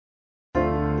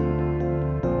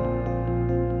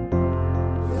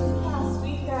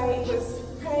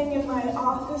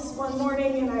office one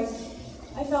morning, and I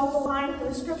felt the line from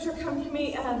the scripture come to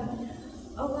me,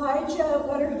 Elijah,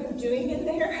 what are you doing in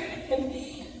there? And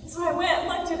so I went and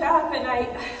looked it up, and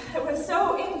I was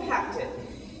so impacted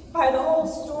by the whole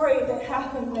story that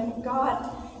happened when God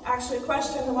actually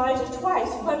questioned Elijah twice.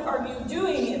 What are you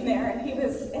doing in there? And he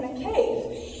was in a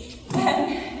cave.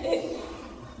 And it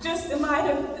just in light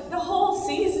of the whole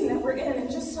season that we're in,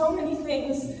 and just so many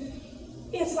things,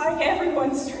 it's like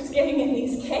everyone starts getting in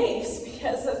these caves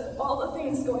because of all the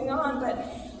things going on. But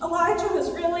Elijah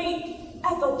was really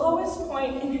at the lowest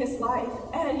point in his life,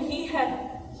 and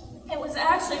it was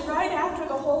actually right after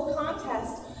the whole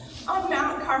contest on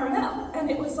Mount Carmel, and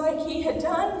it was like he had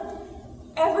done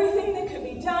everything that could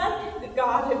be done, that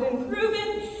God had been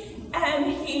proven,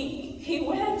 and he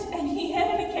went and he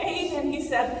hid in a cave and he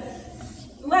said,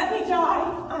 let me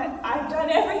die, I've done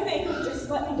everything, just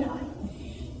let me die.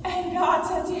 And God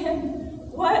said to him,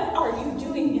 what are you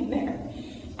doing in there?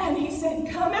 And he said,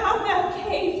 come out of that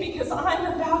cave because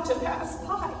I'm about to pass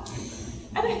by.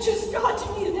 And it just got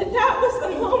to me that was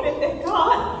the moment that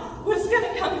God was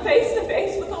going to come face to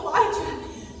face with Elijah.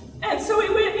 And so he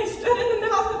went and he stood in the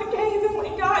mouth of the cave, and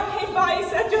when God came by, he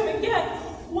said to him again,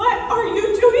 what are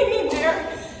you doing in there?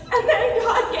 And then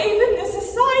God gave him this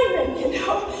assignment,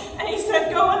 and he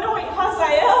said, go anoint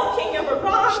Hazael, king of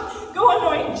Aram, go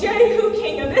anoint Jehu,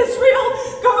 king of Israel,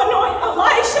 go anoint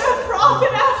Elisha,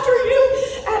 prophet after you,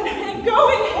 and go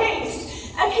in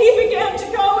haste. And he began to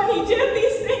go, and he did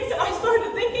these things, and I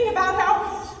started thinking about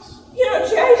how,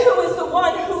 Jehu is the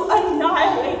one who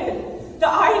annihilated the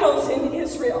idols in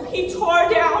Israel. He tore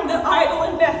down the idol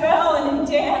in Bethel and in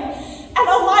Dan. And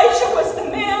Elisha was the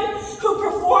man who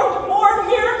performed more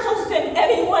miracles than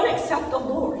anyone except the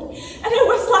Lord. And it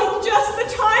was like just the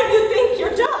time you think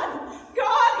you're done,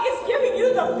 God is giving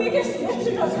you the biggest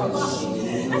mission of your life.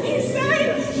 And he's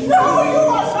saying, no, you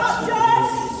are not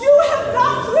done. You have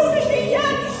not proven me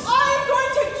yet. I'm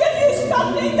going to give you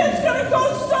something that's going to go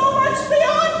so much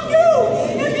beyond you.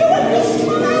 If you would just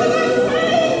come out of that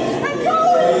pain and go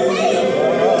in faith.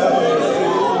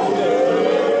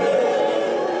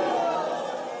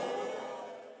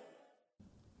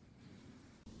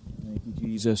 Thank you,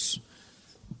 Jesus.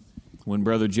 When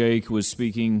Brother Jake was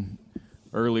speaking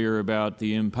earlier about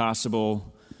the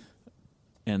impossible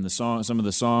and some of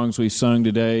the songs we sung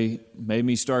today made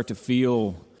me start to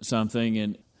feel something.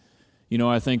 And,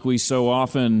 I think we so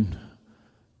often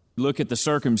look at the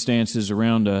circumstances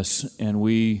around us, and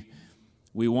we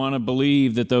want to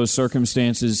believe that those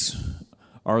circumstances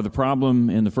are the problem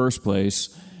in the first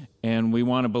place, and we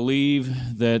want to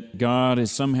believe that God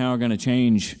is somehow going to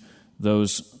change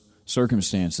those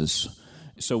circumstances.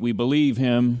 So we believe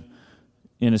Him,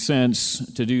 in a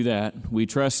sense, to do that. We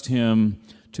trust Him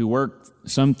to work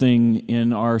something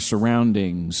in our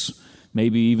surroundings,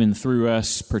 maybe even through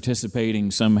us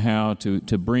participating somehow to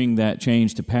bring that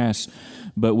change to pass.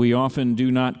 But we often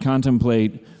do not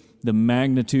contemplate the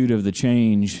magnitude of the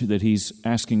change that He's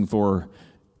asking for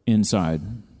inside.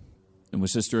 And when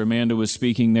Sister Amanda was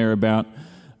speaking there about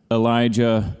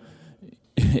Elijah,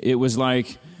 it was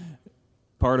like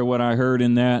part of what I heard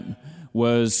in that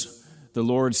was the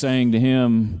Lord saying to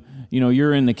him,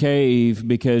 you're in the cave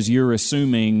because you're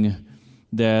assuming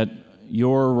that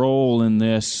your role in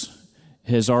this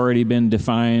has already been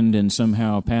defined and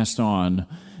somehow passed on.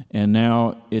 And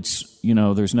now it's,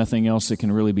 there's nothing else that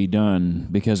can really be done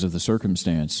because of the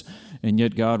circumstance. And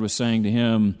yet God was saying to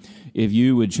him, if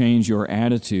you would change your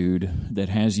attitude that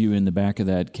has you in the back of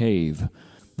that cave,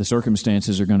 the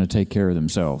circumstances are going to take care of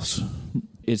themselves.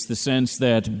 It's the sense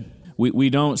that we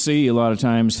don't see a lot of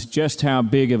times just how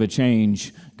big of a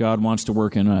change God wants to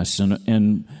work in us.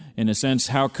 And in a sense,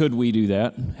 how could we do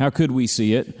that? How could we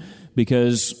see it?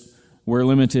 Because we're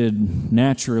limited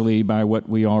naturally by what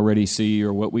we already see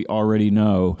or what we already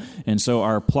know. And so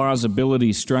our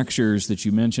plausibility structures that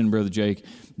you mentioned, Brother Jake,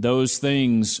 those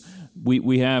things,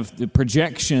 we have the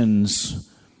projections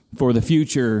for the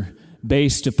future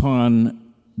based upon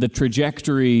the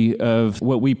trajectory of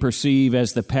what we perceive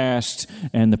as the past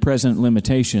and the present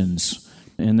limitations.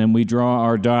 And then we draw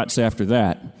our dots after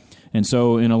that. And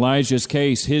so in Elijah's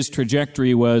case, his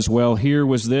trajectory was, well, here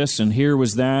was this and here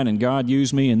was that, and God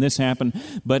used me and this happened.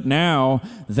 But now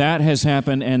that has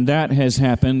happened and that has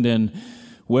happened, and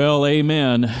well,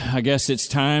 amen. I guess it's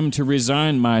time to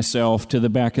resign myself to the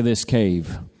back of this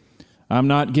cave. I'm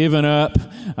not giving up.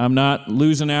 I'm not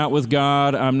losing out with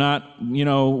God. I'm not,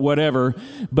 whatever.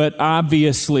 But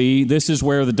obviously, this is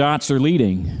where the dots are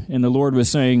leading. And the Lord was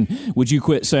saying, would you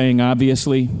quit saying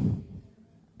obviously?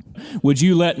 Would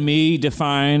you let me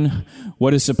define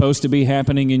what is supposed to be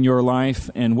happening in your life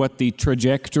and what the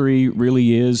trajectory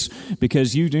really is?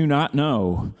 Because you do not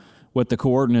know what the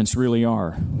coordinates really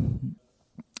are.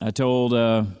 I told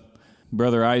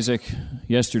Brother Isaac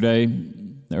yesterday,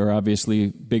 there are obviously a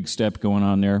big step going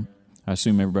on there. I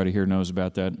assume everybody here knows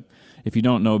about that. If you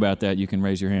don't know about that, you can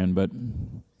raise your hand. But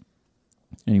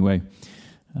anyway,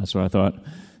 that's what I thought.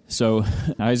 So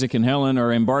Isaac and Helen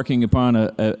are embarking upon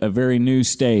a very new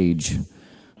stage.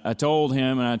 I told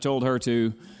him, and I told her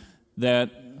too, that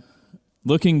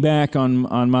looking back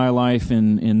on my life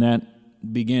in that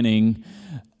beginning,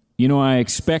 I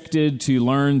expected to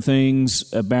learn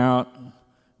things about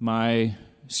my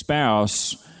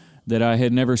spouse that I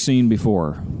had never seen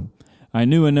before. I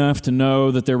knew enough to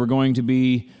know that there were going to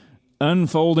be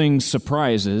unfolding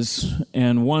surprises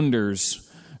and wonders,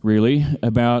 really,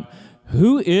 about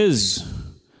who is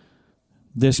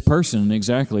this person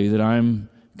exactly that I'm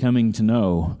coming to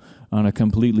know on a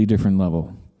completely different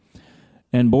level.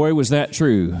 And boy, was that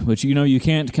true. But you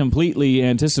can't completely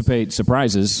anticipate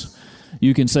surprises.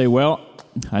 You can say, well,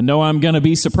 I know I'm going to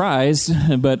be surprised,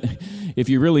 but if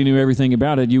you really knew everything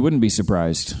about it, you wouldn't be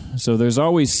surprised. So there's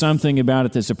always something about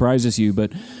it that surprises you.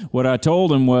 But what I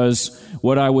told him was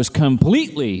what I was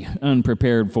completely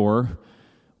unprepared for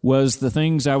was the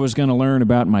things I was going to learn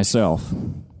about myself.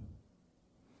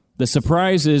 The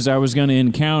surprises I was going to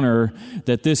encounter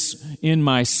that this in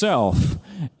myself,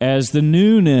 as the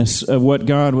newness of what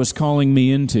God was calling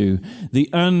me into, the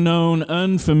unknown,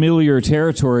 unfamiliar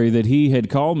territory that He had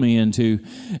called me into,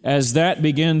 as that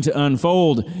began to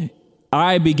unfold,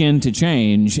 I began to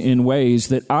change in ways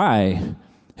that I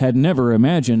had never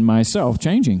imagined myself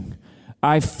changing.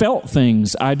 I felt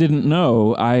things I didn't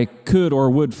know I could or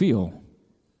would feel.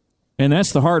 And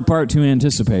that's the hard part to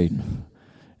anticipate.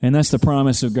 And that's the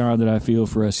promise of God that I feel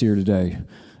for us here today.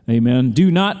 Amen.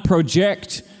 Do not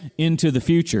project into the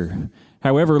future,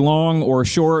 however long or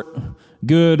short,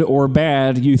 good or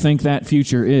bad you think that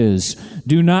future is.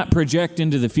 Do not project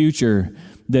into the future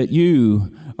that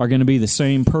you are going to be the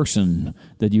same person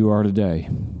that you are today.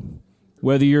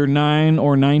 Whether you're 9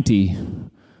 or 90,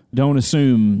 don't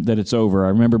assume that it's over. I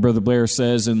remember Brother Blair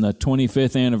says in the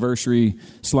 25th anniversary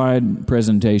slide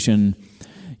presentation,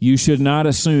 you should not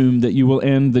assume that you will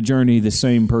end the journey the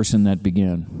same person that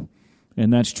began.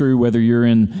 And that's true whether you're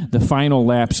in the final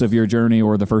laps of your journey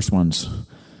or the first ones.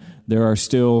 There are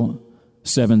still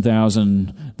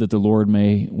 7,000 that the Lord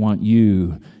may want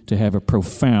you to have a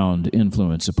profound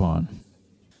influence upon.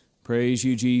 Praise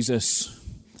you, Jesus.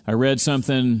 I read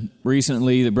something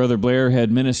recently that Brother Blair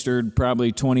had ministered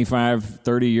probably 25,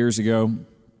 30 years ago.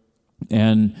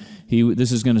 And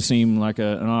this is going to seem like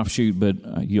an offshoot, but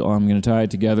I'm going to tie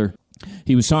it together.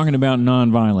 He was talking about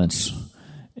nonviolence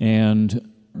and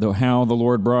how the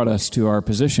Lord brought us to our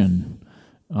position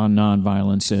on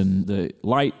nonviolence and the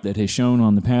light that has shone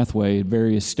on the pathway at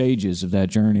various stages of that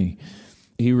journey.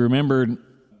 He remembered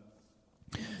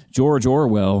George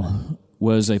Orwell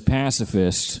was a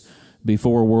pacifist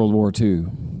before World War II.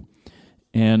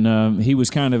 And he was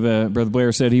Brother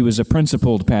Blair said he was a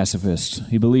principled pacifist.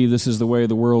 He believed this is the way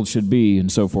the world should be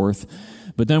and so forth.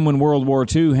 But then when World War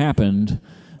II happened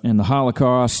and the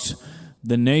Holocaust,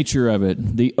 the nature of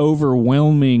it, the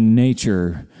overwhelming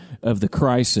nature of the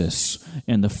crisis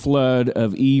and the flood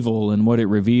of evil and what it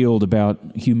revealed about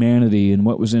humanity and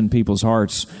what was in people's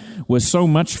hearts was so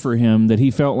much for him that he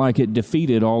felt like it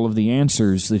defeated all of the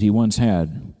answers that he once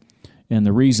had and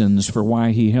the reasons for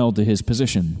why he held to his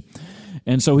position.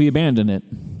 And so he abandoned it.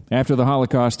 After the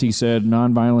Holocaust, he said,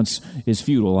 nonviolence is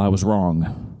futile. I was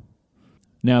wrong.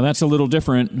 Now, that's a little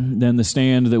different than the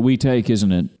stand that we take,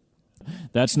 isn't it?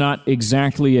 That's not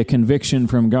exactly a conviction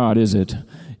from God, is it?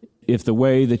 If the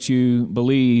way that you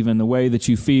believe and the way that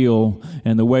you feel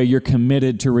and the way you're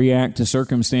committed to react to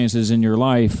circumstances in your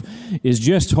life is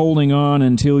just holding on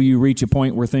until you reach a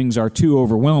point where things are too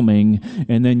overwhelming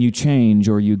and then you change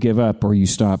or you give up or you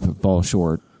stop and fall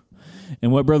short.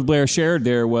 And what Brother Blair shared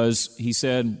there was, he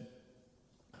said,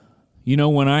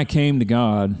 when I came to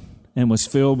God and was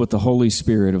filled with the Holy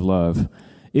Spirit of love,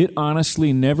 it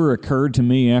honestly never occurred to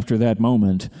me after that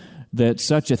moment that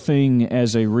such a thing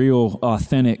as a real,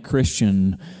 authentic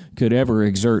Christian could ever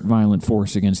exert violent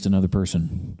force against another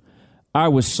person. I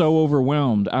was so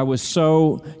overwhelmed. I was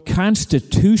so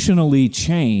constitutionally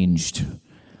changed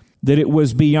that it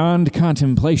was beyond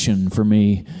contemplation for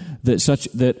me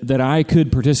that I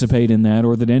could participate in that,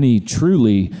 or that any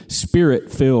truly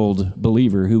Spirit-filled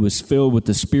believer who was filled with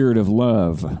the Spirit of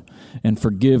love and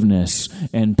forgiveness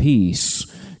and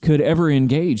peace could ever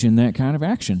engage in that kind of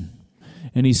action.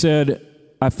 And he said,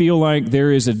 I feel like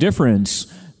there is a difference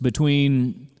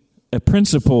between a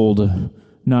principled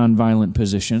nonviolent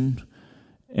position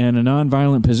and a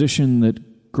nonviolent position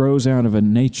that grows out of a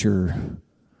nature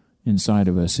inside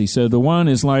of us. He said the one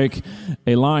is like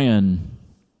a lion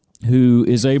who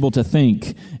is able to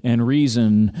think and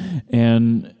reason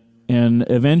and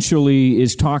eventually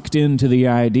is talked into the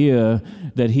idea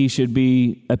that he should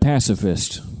be a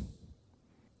pacifist,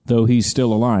 though he's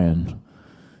still a lion.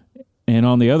 And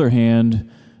on the other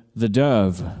hand, the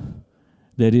dove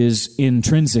that is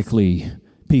intrinsically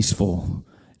peaceful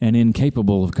and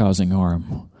incapable of causing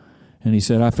harm. And he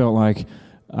said, I felt like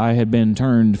I had been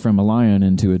turned from a lion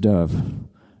into a dove.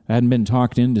 I hadn't been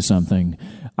talked into something.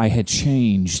 I had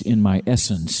changed in my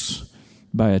essence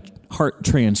by a heart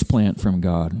transplant from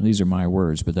God. These are my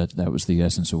words, but that was the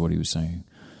essence of what he was saying.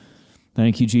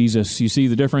 Thank you, Jesus. You see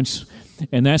the difference?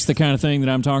 And that's the kind of thing that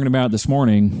I'm talking about this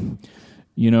morning.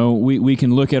 You know, we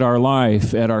can look at our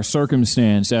life, at our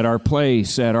circumstance, at our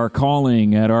place, at our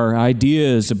calling, at our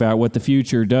ideas about what the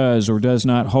future does or does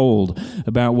not hold,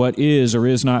 about what is or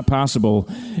is not possible,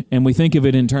 and we think of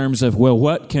it in terms of, well,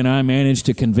 what can I manage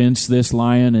to convince this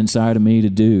lion inside of me to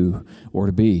do or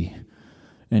to be?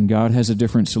 And God has a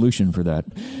different solution for that.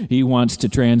 He wants to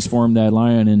transform that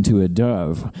lion into a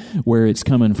dove, where it's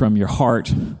coming from your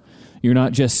heart. You're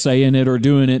not just saying it or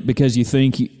doing it because you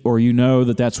think or you know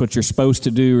that that's what you're supposed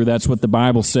to do or that's what the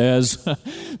Bible says,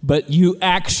 but you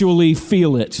actually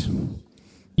feel it.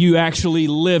 You actually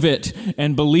live it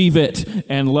and believe it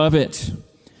and love it.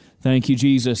 Thank you,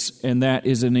 Jesus. And that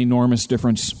is an enormous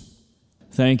difference.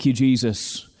 Thank you,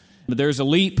 Jesus. But there's a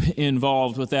leap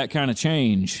involved with that kind of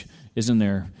change, isn't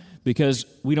there? Because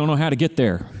we don't know how to get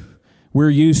there. We're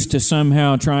used to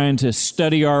somehow trying to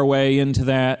study our way into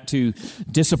that, to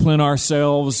discipline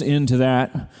ourselves into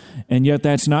that, and yet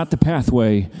that's not the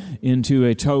pathway into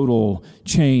a total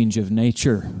change of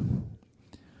nature.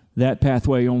 That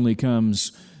pathway only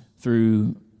comes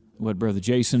through what Brother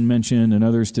Jason mentioned and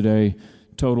others today,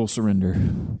 total surrender.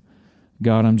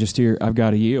 God, I'm just here. I've got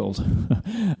to yield.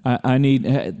 I need,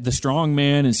 the strong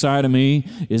man inside of me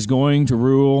is going to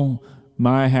rule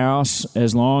my house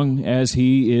as long as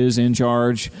he is in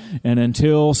charge, and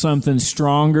until something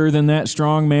stronger than that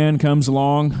strong man comes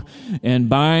along and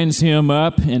binds him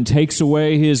up and takes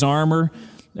away his armor,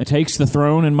 takes the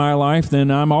throne in my life,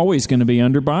 then I'm always going to be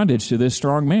under bondage to this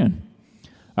strong man.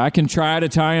 I can try to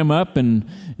tie him up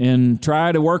and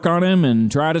try to work on him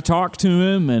and try to talk to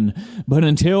him, but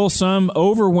until some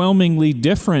overwhelmingly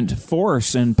different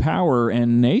force and power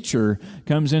and nature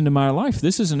comes into my life,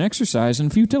 this is an exercise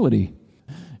in futility.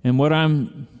 And what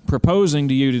I'm proposing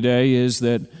to you today is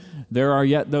that there are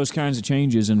yet those kinds of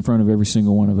changes in front of every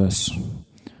single one of us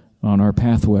on our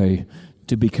pathway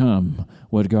to become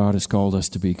what God has called us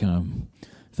to become.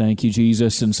 Thank you,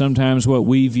 Jesus. And sometimes what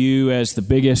we view as the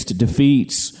biggest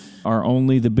defeats are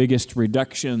only the biggest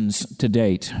reductions to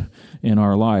date in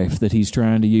our life that He's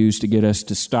trying to use to get us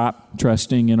to stop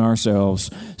trusting in ourselves,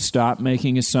 stop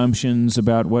making assumptions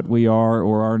about what we are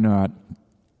or are not,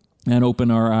 and open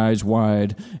our eyes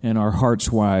wide and our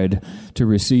hearts wide to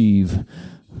receive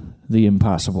the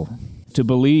impossible, to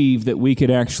believe that we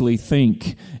could actually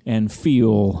think and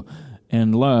feel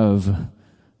and love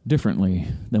differently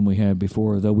than we have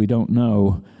before, though we don't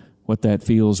know what that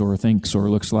feels or thinks or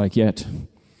looks like yet.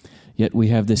 Yet we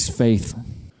have this faith.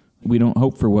 We don't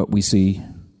hope for what we see.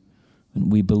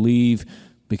 And we believe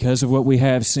because of what we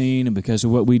have seen and because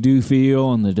of what we do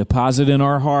feel and the deposit in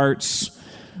our hearts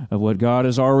of what God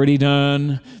has already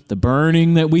done, the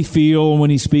burning that we feel when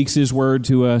He speaks His word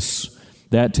to us,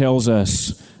 that tells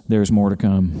us there's more to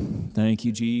come. Thank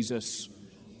you, Jesus.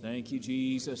 Thank you,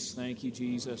 Jesus. Thank you,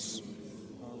 Jesus.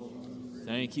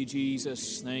 Thank you,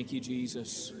 Jesus. Thank you,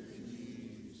 Jesus.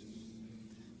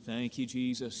 Thank you,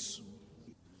 Jesus.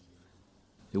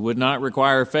 It would not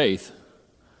require faith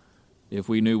if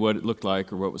we knew what it looked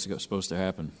like or what was supposed to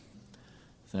happen.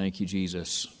 Thank you,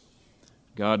 Jesus.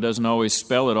 God doesn't always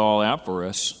spell it all out for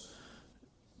us,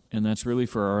 and that's really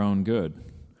for our own good.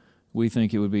 We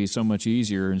think it would be so much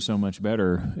easier and so much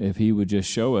better if He would just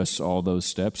show us all those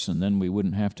steps, and then we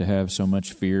wouldn't have to have so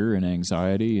much fear and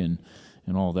anxiety and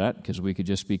all that, because we could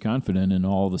just be confident in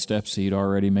all the steps He'd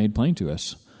already made plain to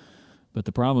us. But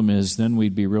the problem is, then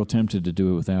we'd be real tempted to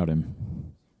do it without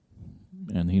Him.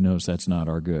 And He knows that's not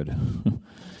our good.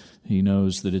 He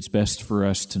knows that it's best for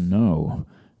us to know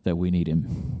that we need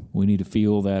Him. We need to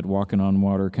feel that walking on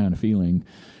water kind of feeling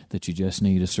that you just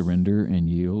need to surrender and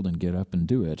yield and get up and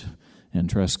do it and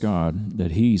trust God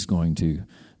that He's going to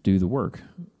do the work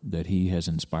that He has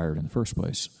inspired in the first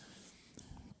place.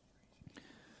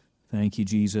 Thank you,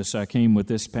 Jesus. I came with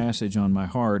this passage on my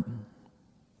heart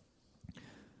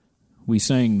We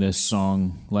sang this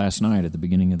song last night at the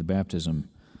beginning of the baptism.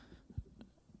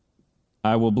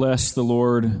 I will bless the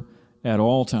Lord at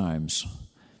all times.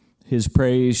 His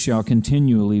praise shall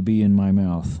continually be in my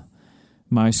mouth.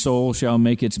 My soul shall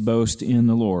make its boast in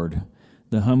the Lord.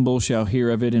 The humble shall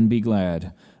hear of it and be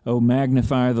glad. O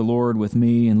magnify the Lord with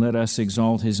me, and let us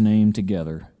exalt his name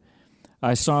together.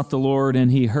 I sought the Lord,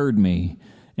 and he heard me,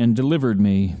 and delivered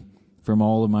me from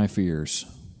all of my fears.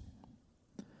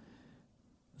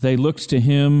 They looked to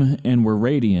him and were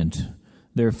radiant.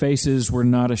 Their faces were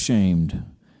not ashamed.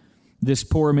 This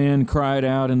poor man cried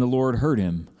out, and the Lord heard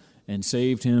him and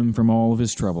saved him from all of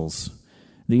his troubles.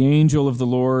 The angel of the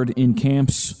Lord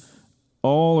encamps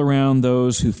all around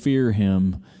those who fear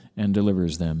him and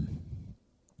delivers them.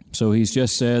 So he's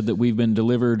just said that we've been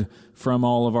delivered from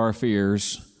all of our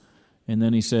fears, and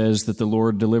then he says that the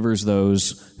Lord delivers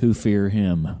those who fear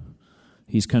him.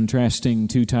 He's contrasting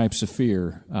two types of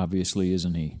fear, obviously,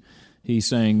 isn't he? He's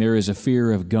saying there is a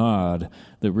fear of God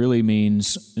that really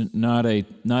means not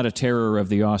a terror of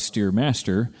the austere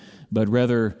master, but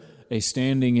rather a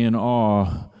standing in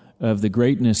awe of the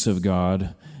greatness of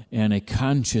God and a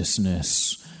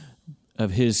consciousness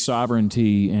of his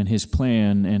sovereignty and his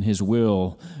plan and his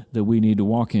will that we need to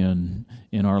walk in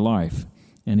our life.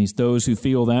 And he's those who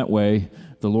feel that way,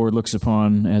 the Lord looks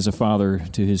upon as a father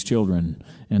to his children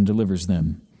and delivers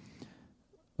them.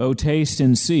 O taste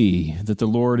and see that the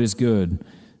Lord is good.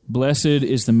 Blessed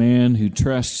is the man who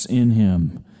trusts in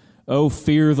him. O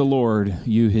fear the Lord,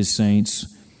 you his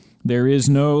saints. There is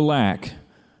no lack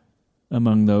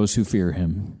among those who fear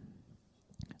him.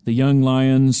 The young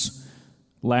lions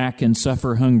lack and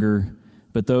suffer hunger,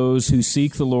 but those who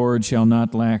seek the Lord shall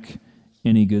not lack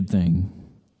any good thing.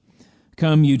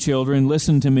 Come, you children,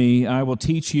 listen to me. I will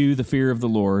teach you the fear of the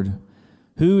Lord.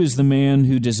 Who is the man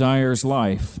who desires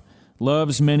life,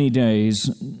 loves many days,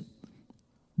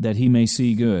 that he may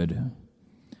see good?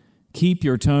 Keep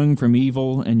your tongue from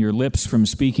evil and your lips from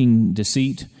speaking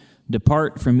deceit.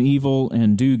 Depart from evil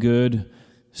and do good.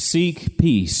 Seek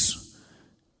peace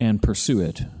and pursue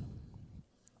it.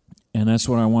 And that's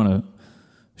what I want to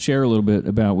share a little bit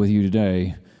about with you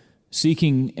today.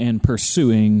 Seeking and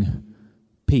pursuing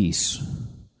peace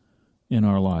in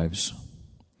our lives.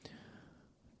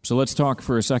 So let's talk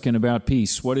for a second about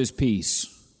peace. What is peace?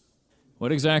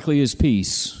 What exactly is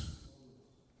peace?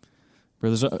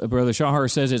 Brother Shahar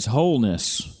says it's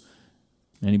wholeness.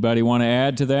 Anybody want to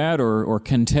add to that or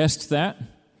contest that?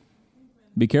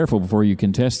 Be careful before you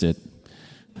contest it.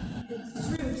 It's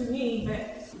true to me,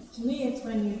 but to me it's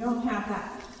when you don't have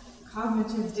that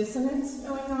cognitive dissonance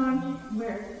going on,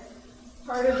 where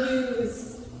part of you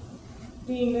is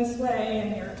being this way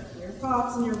and your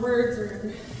thoughts and your words or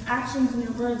your actions and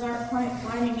your words aren't quite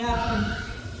lining up,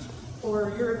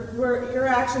 or your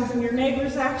actions and your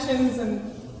neighbor's actions,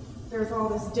 and there's all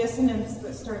this dissonance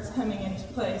that starts coming into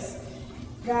place.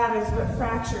 That is what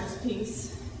fractures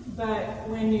peace. But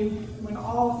when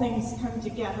all things come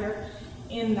together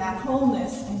in that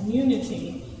wholeness and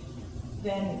unity,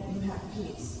 then you have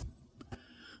peace.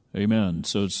 Amen.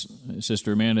 So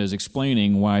Sister Amanda is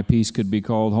explaining why peace could be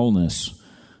called wholeness.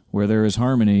 Where there is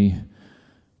harmony,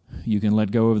 you can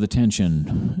let go of the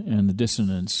tension and the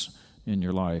dissonance in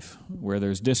your life. Where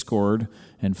there's discord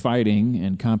and fighting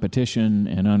and competition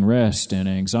and unrest and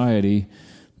anxiety,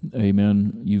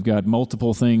 amen, you've got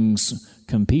multiple things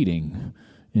competing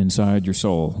inside your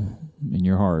soul, in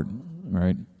your heart,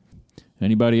 right?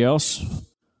 Anybody else?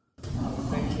 I'm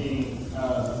thinking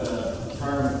the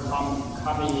term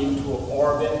coming into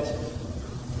orbit,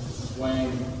 when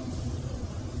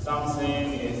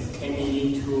something is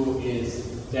coming into its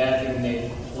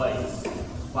designated place,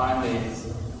 find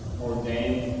its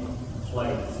ordained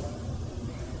place.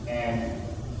 And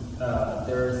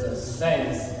there's a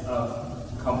sense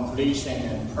of completion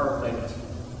and perfect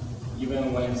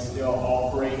even when still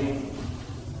operating,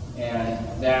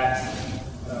 and that,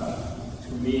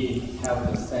 to me,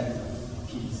 have the sense of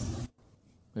peace.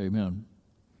 Amen.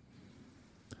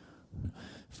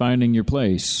 Finding your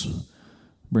place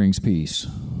brings peace.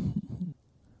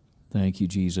 Thank you,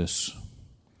 Jesus.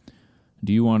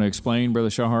 Do you want to explain, Brother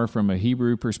Shahar, from a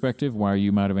Hebrew perspective, why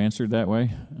you might have answered that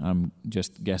way? I'm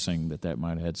just guessing that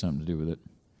might have had something to do with it.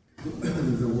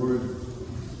 The word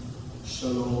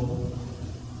shalom,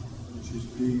 which is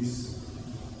peace,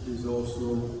 is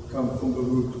also come from the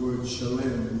root word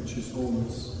shalem, which is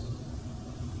wholeness.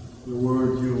 The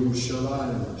word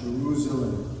Yerushalayim,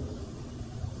 Jerusalem,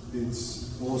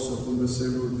 it's also from the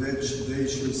same root, they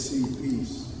shall see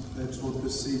peace. That's what the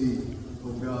city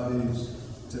of God is.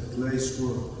 It's a place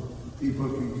where people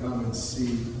can come and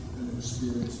see and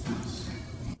experience peace.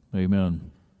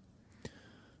 Amen.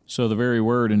 So the very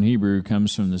word in Hebrew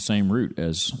comes from the same root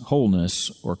as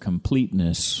wholeness or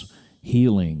completeness,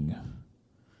 healing.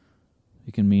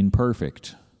 It can mean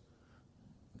perfect.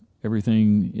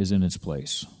 Everything is in its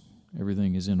place.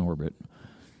 Everything is in orbit.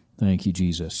 Thank you,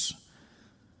 Jesus.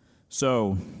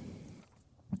 So,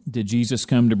 did Jesus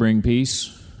come to bring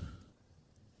peace?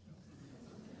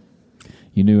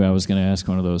 You knew I was going to ask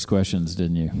one of those questions,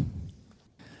 didn't you?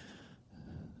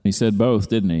 He said both,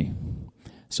 didn't he?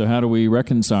 So how do we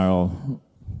reconcile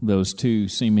those two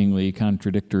seemingly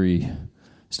contradictory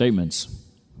statements?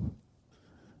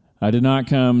 I did not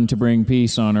come to bring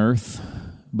peace on earth,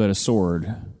 but a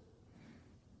sword.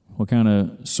 What kind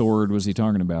of sword was he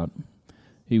talking about?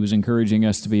 He was encouraging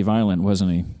us to be violent,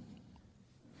 wasn't he?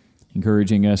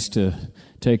 Encouraging us to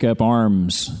take up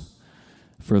arms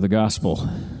for the gospel.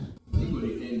 I think what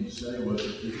he came to say was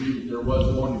if there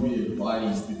was going to be a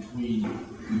dividing between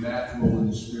the natural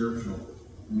and the spiritual,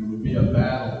 and there would be a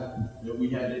battle that we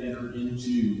had to enter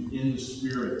into in the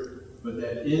spirit, but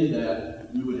that in that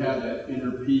we would have that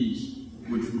inner peace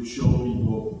which would show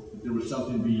people that there was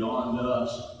something beyond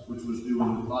us which was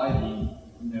doing the fighting,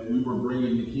 and that we were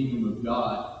bringing the kingdom of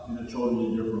God in a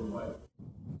totally different way.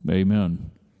 Amen.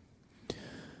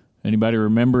 Anybody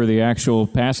remember the actual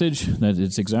passage?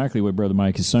 It's exactly what Brother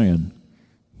Mike is saying.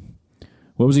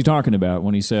 What was he talking about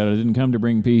when he said, I didn't come to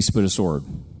bring peace but a sword?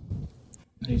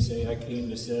 He said, I came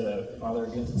to set a father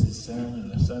against his son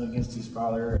and a son against his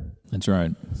father. That's right.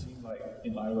 It seemed like,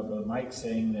 in light of what Brother Mike's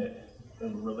saying, that the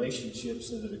relationships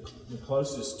that are the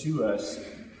closest to us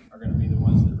are going to be the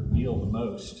ones that reveal the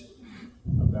most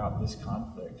about this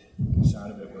conflict, the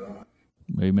side of it we're on.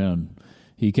 Amen.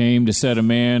 He came to set a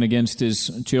man against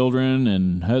his children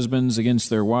and husbands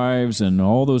against their wives and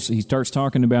all those. He starts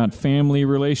talking about family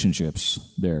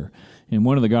relationships there. In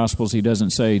one of the Gospels, he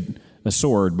doesn't say a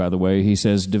sword, by the way. He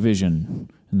says division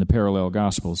in the parallel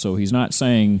Gospel. So he's not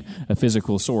saying a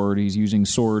physical sword. He's using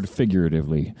sword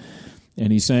figuratively.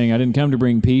 And he's saying, I didn't come to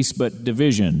bring peace, but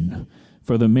division.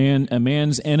 For a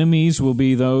man's enemies will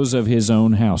be those of his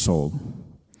own household.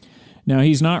 Now,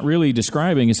 he's not really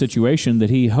describing a situation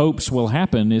that he hopes will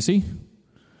happen, is he?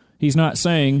 He's not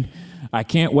saying, I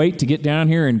can't wait to get down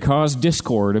here and cause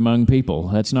discord among people.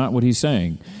 That's not what he's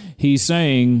saying. He's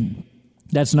saying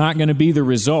that's not going to be the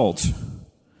result.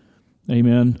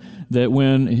 Amen. That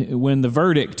when the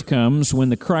verdict comes, when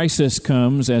the crisis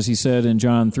comes, as he said in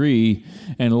John 3,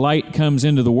 and light comes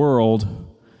into the world,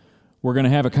 we're going to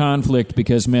have a conflict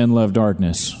because men love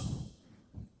darkness.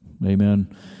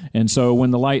 Amen. And so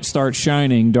when the light starts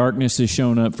shining, darkness is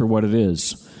shown up for what it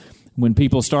is. When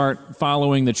people start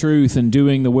following the truth and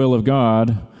doing the will of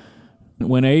God,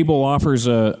 when Abel offers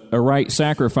a right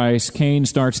sacrifice, Cain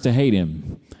starts to hate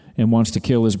him and wants to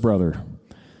kill his brother.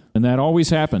 And that always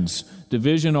happens.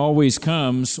 Division always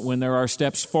comes when there are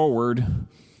steps forward,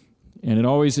 and it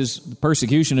always is.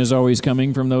 Persecution is always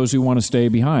coming from those who want to stay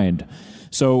behind.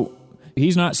 So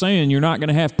he's not saying you're not going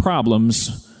to have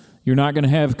problems, you're not going to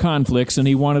have conflicts, and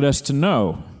he wanted us to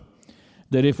know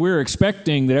that if we're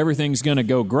expecting that everything's going to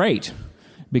go great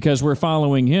because we're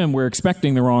following him, we're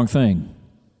expecting the wrong thing.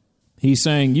 He's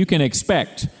saying you can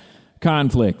expect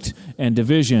conflict and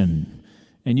division,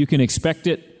 and you can expect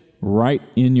it right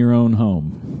in your own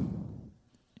home.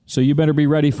 So you better be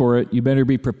ready for it, you better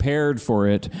be prepared for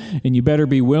it, and you better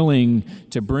be willing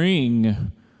to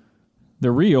bring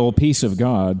the real peace of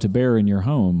God to bear in your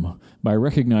home by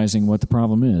recognizing what the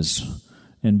problem is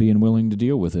and being willing to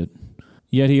deal with it.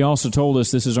 Yet he also told us,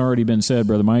 this has already been said,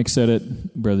 Brother Mike said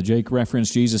it, Brother Jake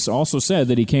referenced, Jesus also said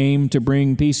that he came to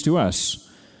bring peace to us,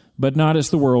 but not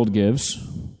as the world gives.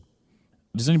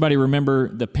 Does anybody remember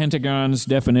the Pentagon's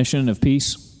definition of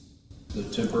peace? The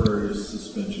temporary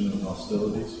suspension of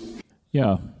hostilities.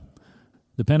 Yeah.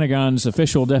 The Pentagon's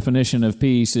official definition of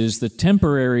peace is the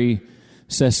temporary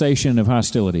cessation of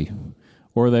hostility,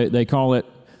 or they call it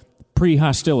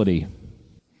pre-hostility.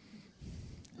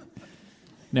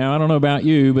 Now, I don't know about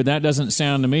you, but that doesn't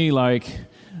sound to me like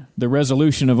the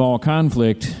resolution of all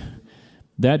conflict.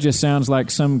 That just sounds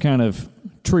like some kind of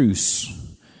truce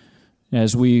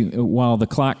while the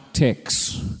clock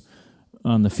ticks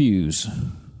on the fuse.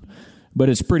 But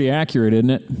it's pretty accurate, isn't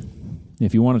it?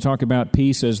 If you want to talk about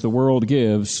peace as the world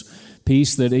gives,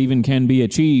 peace that even can be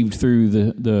achieved through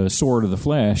the sword of the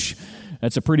flesh,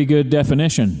 that's a pretty good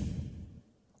definition.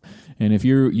 And if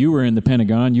you were in the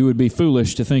Pentagon, you would be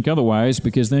foolish to think otherwise,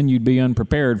 because then you'd be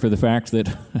unprepared for the fact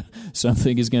that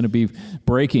something is going to be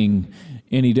breaking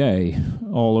any day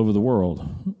all over the world.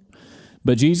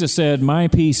 But Jesus said, my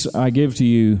peace I give to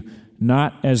you,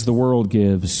 not as the world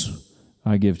gives,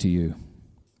 I give to you.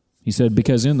 He said,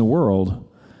 because in the world,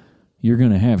 you're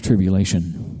going to have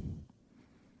tribulation.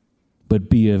 but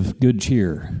be of good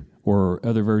cheer. Or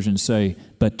other versions say,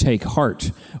 but take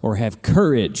heart, or have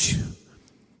courage.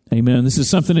 Amen. This is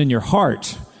something in your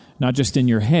heart, not just in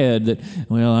your head that,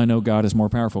 well, I know God is more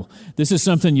powerful. This is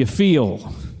something you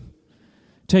feel.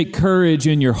 Take courage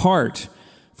in your heart,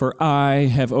 for I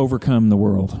have overcome the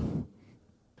world.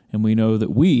 And we know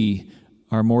that we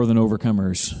are more than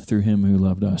overcomers through him who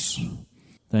loved us.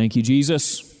 Thank you,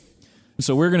 Jesus.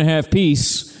 So we're going to have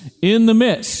peace in the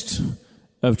midst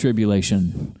of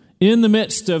tribulation, in the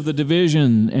midst of the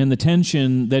division and the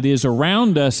tension that is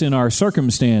around us in our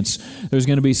circumstance. There's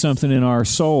going to be something in our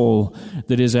soul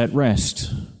that is at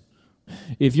rest.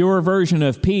 If your version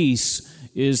of peace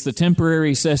is the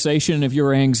temporary cessation of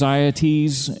your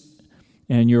anxieties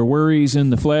and your worries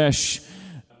in the flesh,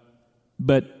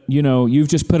 but, you've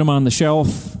just put them on the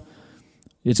shelf,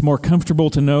 it's more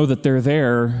comfortable to know that they're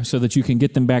there so that you can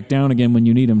get them back down again when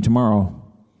you need them tomorrow.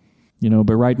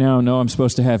 But right now, no, I'm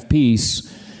supposed to have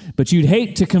peace. But you'd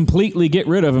hate to completely get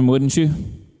rid of them, wouldn't you?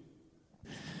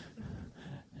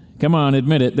 Come on,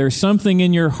 admit it. There's something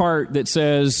in your heart that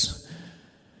says,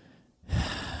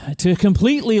 to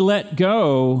completely let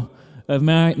go of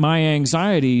my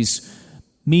anxieties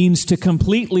means to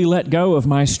completely let go of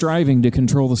my striving to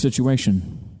control the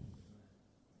situation.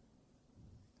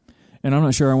 And I'm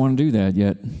not sure I want to do that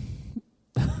yet.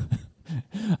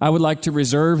 I would like to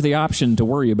reserve the option to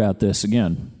worry about this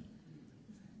again.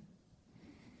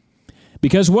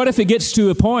 Because what if it gets to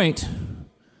a point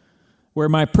where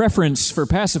my preference for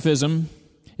pacifism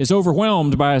is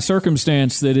overwhelmed by a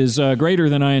circumstance that is greater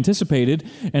than I anticipated,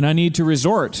 and I need to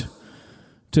resort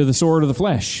to the sword of the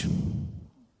flesh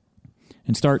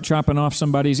and start chopping off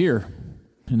somebody's ear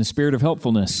in the spirit of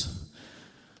helpfulness?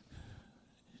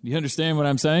 Do you understand what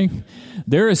I'm saying?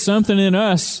 There is something in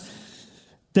us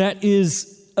that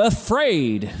is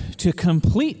afraid to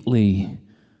completely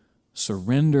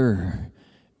surrender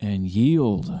and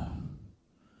yield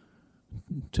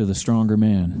to the stronger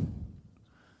man.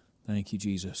 Thank you,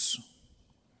 Jesus.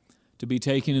 To be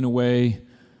taken in a way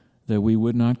that we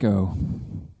would not go.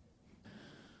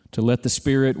 To let the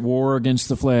Spirit war against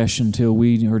the flesh until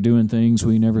we are doing things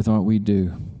we never thought we'd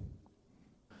do.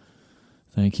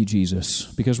 Thank you, Jesus.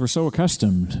 Because we're so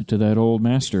accustomed to that old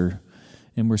master,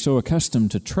 and we're so accustomed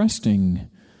to trusting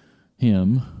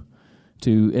him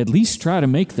to at least try to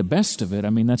make the best of it. I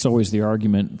mean, that's always the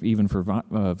argument, even for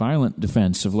violent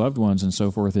defense of loved ones and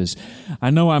so forth, is,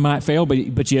 I know I might fail,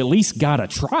 but you at least got to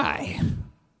try.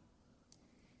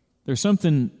 There's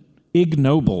something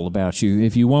ignoble about you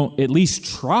if you won't at least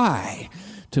try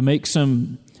to make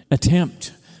some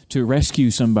attempt to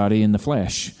rescue somebody in the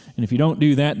flesh. And if you don't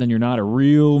do that, then you're not a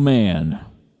real man.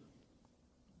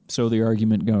 So the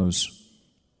argument goes.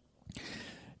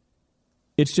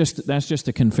 That's just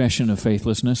a confession of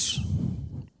faithlessness,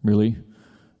 really,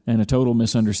 and a total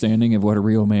misunderstanding of what a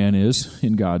real man is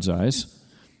in God's eyes.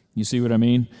 You see what I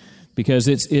mean? Because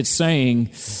it's saying,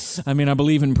 I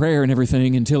believe in prayer and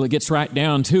everything until it gets right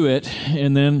down to it,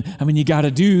 and then, you got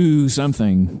to do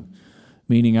something,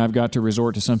 meaning I've got to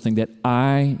resort to something that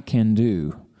I can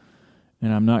do,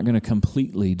 and I'm not going to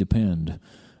completely depend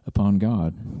upon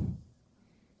God.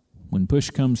 When push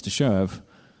comes to shove,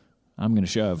 I'm going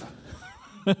to shove.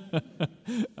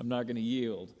 I'm not going to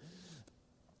yield.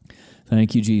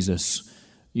 Thank you, Jesus.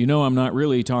 I'm not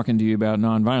really talking to you about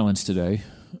nonviolence today.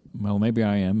 Well, maybe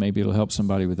I am. Maybe it'll help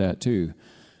somebody with that too.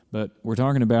 But we're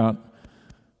talking about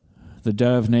the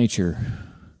dove nature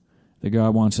that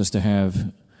God wants us to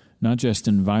have, not just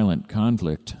in violent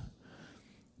conflict,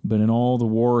 but in all the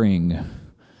warring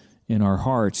in our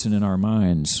hearts and in our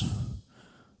minds.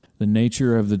 The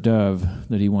nature of the dove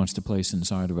that he wants to place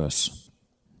inside of us.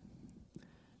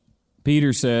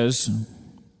 Peter says,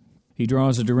 he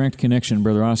draws a direct connection.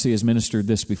 Brother Ossie has ministered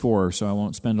this before, so I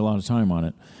won't spend a lot of time on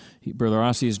it. Brother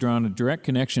Ossie has drawn a direct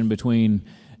connection between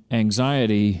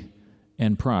anxiety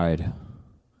and pride.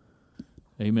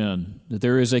 Amen. That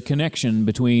there is a connection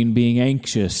between being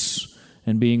anxious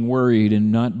and being worried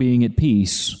and not being at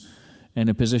peace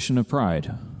and a position of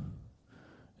pride.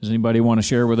 Does anybody want to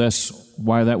share with us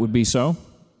why that would be so?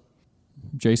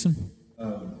 Jason?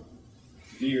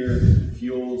 Fear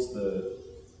fuels the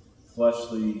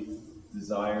fleshly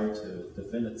desire to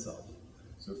defend itself.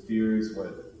 So fear is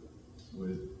what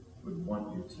would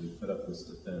want you to put up this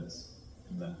defense.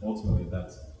 And that ultimately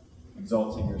that's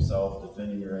exalting yourself,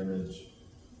 defending your image,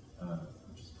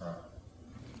 which is pride.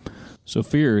 So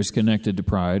fear is connected to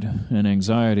pride, and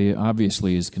anxiety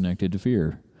obviously is connected to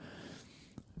fear.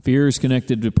 Fear is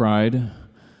connected to pride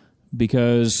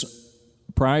because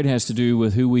pride has to do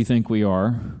with who we think we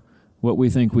are, what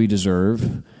we think we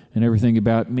deserve, and everything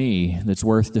about me that's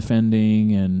worth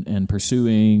defending and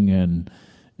pursuing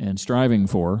and striving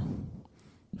for.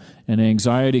 And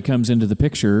anxiety comes into the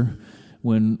picture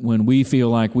when we feel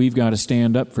like we've got to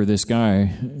stand up for this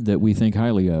guy that we think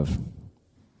highly of.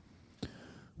 Do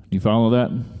you follow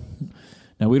that?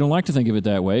 Now, we don't like to think of it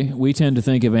that way. We tend to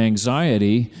think of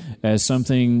anxiety as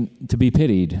something to be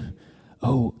pitied.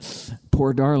 Oh,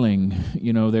 poor darling,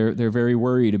 they're very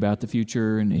worried about the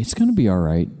future, and it's going to be all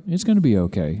right. It's going to be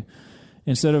okay.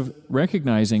 Instead of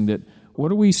recognizing that,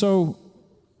 what are we so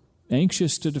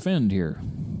anxious to defend here?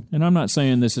 And I'm not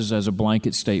saying this is as a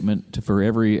blanket statement for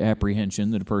every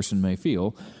apprehension that a person may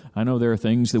feel. I know there are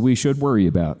things that we should worry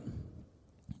about,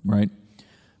 right?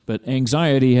 But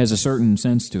anxiety has a certain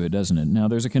sense to it, doesn't it? Now,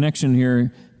 there's a connection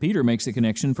here. Peter makes a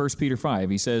connection, 1 Peter 5.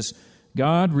 He says,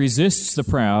 God resists the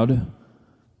proud,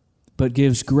 but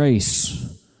gives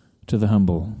grace to the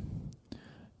humble.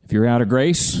 If you're out of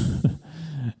grace,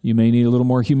 you may need a little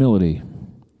more humility.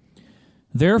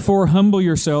 Therefore, humble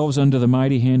yourselves under the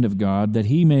mighty hand of God, that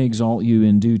he may exalt you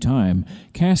in due time,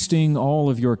 casting all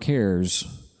of your cares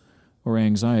or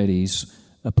anxieties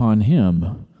upon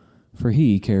him, for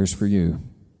he cares for you.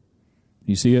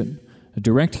 You see it? A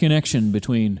direct connection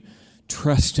between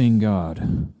trusting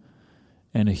God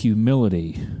and a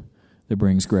humility that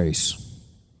brings grace.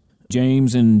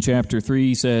 James in chapter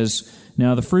 3 says,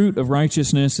 now the fruit of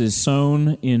righteousness is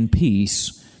sown in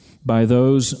peace by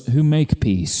those who make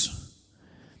peace.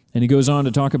 And he goes on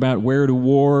to talk about, where do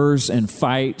wars and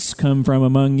fights come from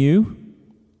among you?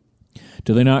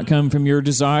 Do they not come from your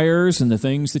desires and the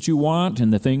things that you want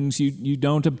and the things you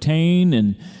don't obtain,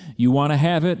 and you want to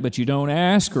have it but you don't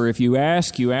ask, or if you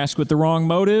ask with the wrong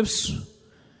motives?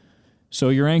 So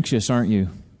you're anxious, aren't you?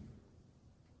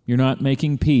 You're not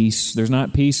making peace. There's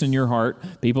not peace in your heart.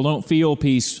 People don't feel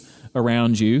peace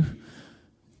around you.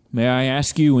 May I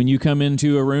ask you, when you come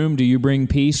into a room, do you bring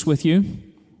peace with you?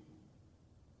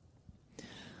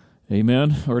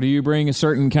 Amen? Or do you bring a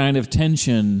certain kind of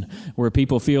tension where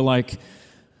people feel like,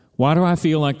 why do I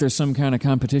feel like there's some kind of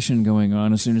competition going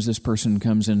on as soon as this person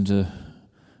comes into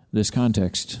this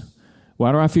context?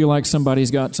 Why do I feel like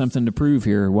somebody's got something to prove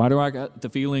here? Why do I got the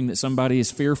feeling that somebody is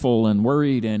fearful and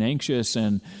worried and anxious?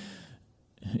 And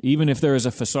even if there is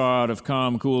a facade of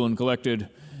calm, cool, and collected,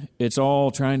 it's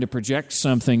all trying to project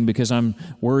something because I'm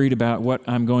worried about what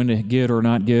I'm going to get or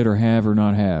not get or have or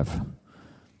not have.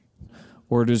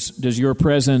 Or does your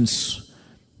presence,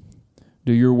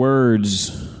 do your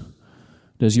words,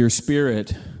 does your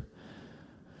spirit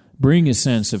bring a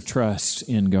sense of trust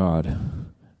in God,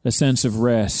 a sense of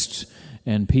rest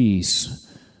and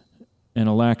peace, and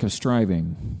a lack of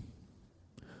striving?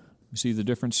 You see the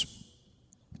difference?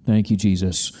 Thank you,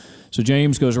 Jesus. So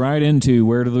James goes right into,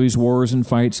 where do these wars and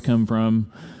fights come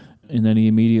from? And then he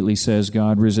immediately says,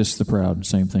 God resists the proud.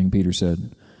 Same thing Peter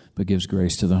said, but gives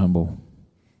grace to the humble.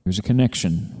 There's a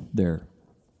connection there.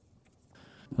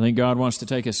 I think God wants to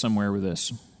take us somewhere with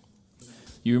this.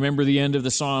 You remember the end of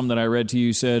the psalm that I read to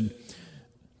you said,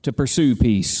 to pursue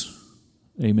peace.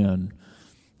 Amen.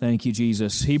 Thank you,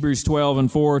 Jesus. Hebrews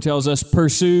 12:4 tells us,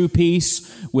 pursue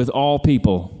peace with all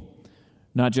people,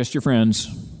 not just your friends.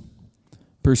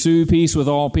 Pursue peace with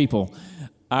all people.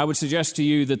 I would suggest to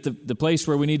you that the place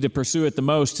where we need to pursue it the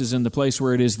most is in the place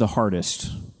where it is the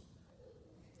hardest.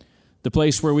 The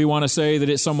place where we want to say that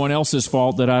it's someone else's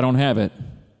fault that I don't have it.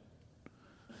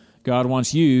 God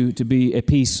wants you to be a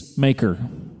peacemaker.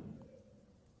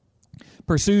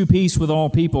 Pursue peace with all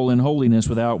people and holiness,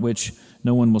 without which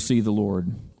no one will see the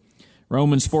Lord.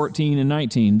 Romans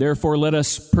 14:19. Therefore let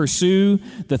us pursue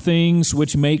the things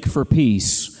which make for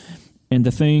peace, and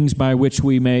the things by which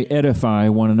we may edify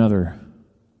one another.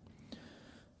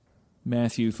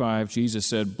 Matthew 5, Jesus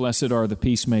said, blessed are the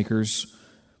peacemakers,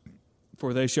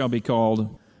 for they shall be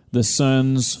called the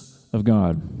sons of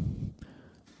God.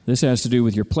 This has to do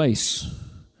with your place,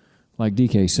 like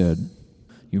DK said.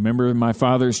 You remember my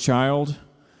Father's child?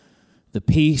 The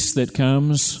peace that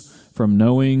comes from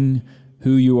knowing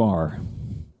who you are,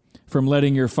 from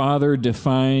letting your Father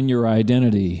define your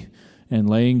identity and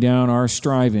laying down our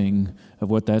striving of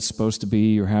what that's supposed to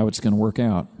be or how it's going to work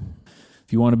out.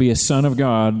 If you want to be a son of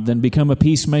God, then become a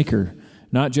peacemaker.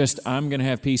 Not just, I'm going to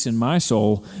have peace in my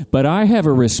soul, but I have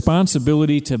a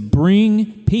responsibility to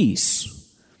bring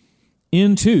peace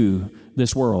into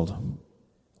this world.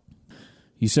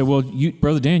 You said, well,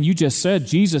 Brother Dan, you just said,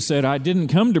 Jesus said, I didn't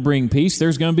come to bring peace.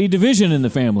 There's going to be division in the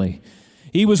family.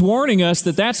 He was warning us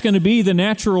that that's going to be the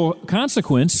natural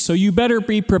consequence, so you better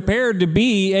be prepared to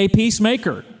be a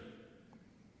peacemaker.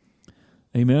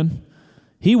 Amen?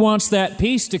 He wants that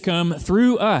peace to come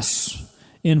through us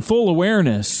in full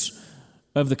awareness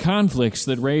of the conflicts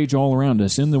that rage all around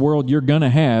us. In the world, you're going to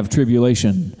have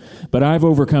tribulation, but I've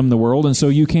overcome the world, and so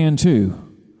you can too.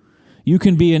 You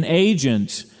can be an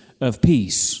agent of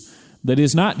peace that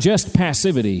is not just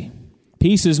passivity.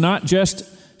 Peace is not just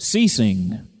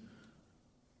ceasing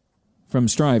from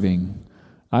striving.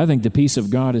 I think the peace of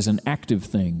God is an active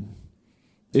thing.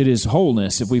 It is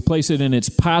wholeness. If we place it in its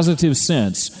positive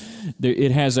sense,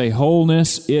 it has a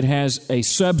wholeness, it has a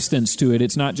substance to it.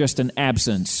 It's not just an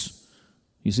absence.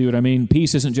 You see what I mean?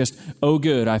 Peace isn't just, oh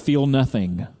good, I feel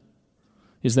nothing.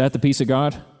 Is that the peace of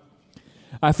God?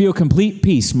 I feel complete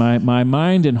peace. My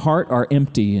mind and heart are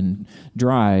empty and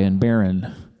dry and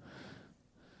barren.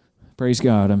 Praise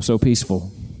God, I'm so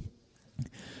peaceful.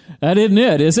 That isn't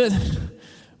it, is it?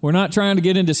 We're not trying to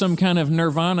get into some kind of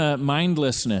nirvana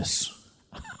mindlessness.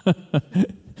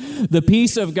 The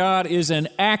peace of God is an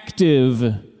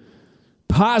active,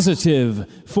 positive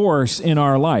force in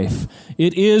our life.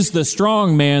 It is the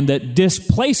strong man that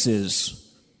displaces.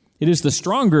 It is the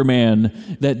stronger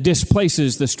man that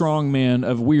displaces the strong man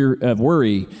of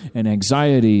worry and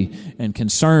anxiety and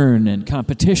concern and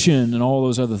competition and all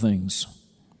those other things.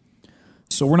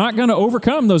 So we're not going to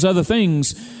overcome those other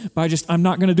things by just, I'm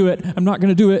not going to do it. I'm not going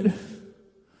to do it.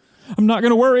 I'm not going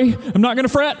to worry. I'm not going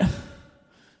to fret.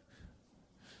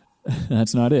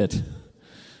 That's not it.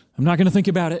 I'm not going to think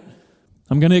about it.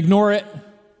 I'm going to ignore it.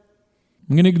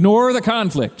 I'm going to ignore the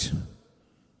conflict.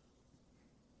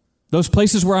 Those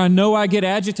places where I know I get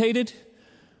agitated,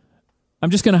 I'm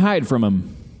just going to hide from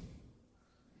them.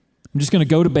 I'm just going to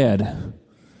go to bed.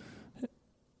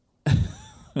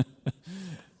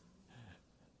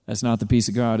 That's not the peace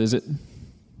of God, is it?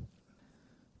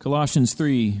 Colossians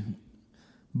 3,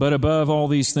 but above all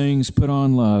these things put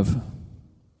on love,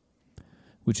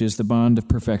 which is the bond of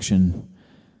perfection,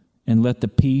 and let the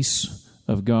peace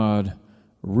of God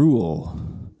rule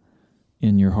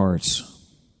in your hearts,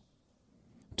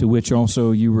 to which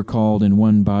also you were called in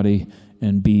one body,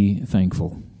 and be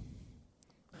thankful.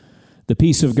 The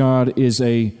peace of God is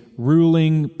a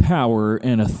ruling power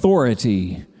and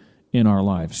authority in our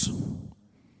lives.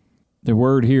 The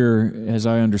word here, as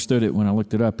I understood it when I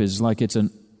looked it up, is like it's an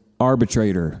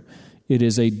arbitrator. It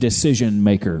is a decision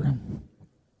maker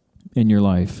in your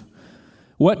life.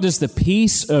 What does the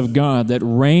peace of God that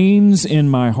reigns in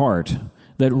my heart,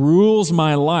 that rules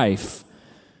my life,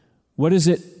 what is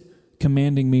it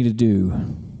commanding me to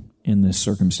do in this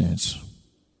circumstance?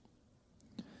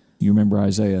 You remember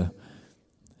Isaiah.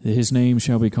 His name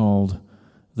shall be called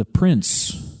the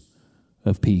Prince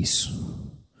of Peace,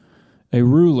 a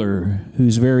ruler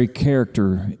whose very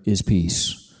character is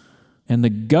peace, and the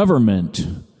government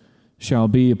shall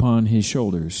be upon his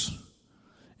shoulders,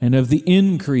 and of the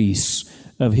increase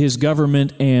of his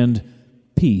government and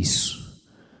peace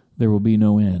there will be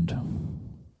no end.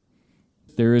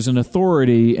 There is an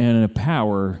authority and a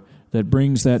power that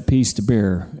brings that peace to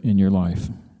bear in your life.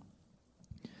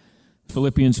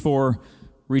 Philippians 4,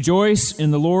 rejoice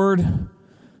in the Lord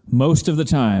most of the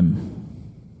time.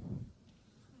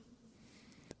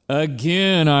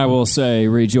 Again, I will say,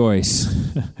 rejoice.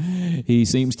 He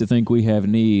seems to think we have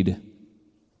need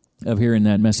of hearing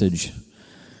that message.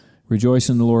 Rejoice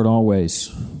in the Lord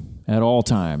always, at all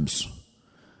times.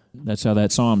 That's how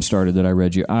that psalm started that I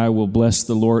read you. I will bless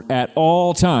the Lord at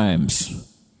all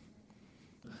times.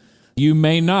 You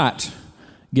may not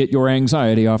get your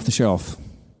anxiety off the shelf.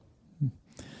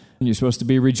 You're supposed to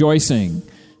be rejoicing.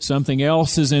 Something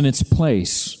else is in its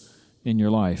place in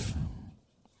your life.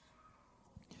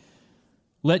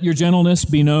 Let your gentleness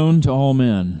be known to all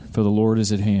men, for the Lord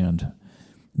is at hand.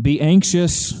 Be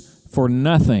anxious for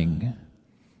nothing,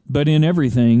 but in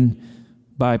everything,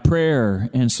 by prayer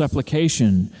and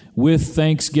supplication, with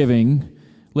thanksgiving,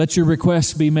 let your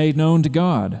requests be made known to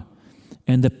God.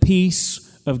 And the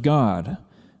peace of God,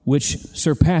 which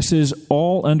surpasses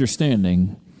all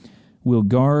understanding, will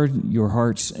guard your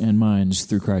hearts and minds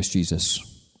through Christ Jesus.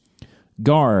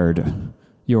 Guard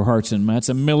your hearts and minds.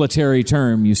 That's a military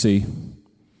term, you see.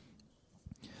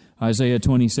 Isaiah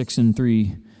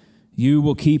 26:3, you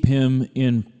will keep him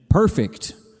in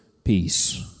perfect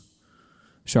peace.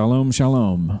 Shalom,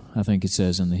 shalom, I think it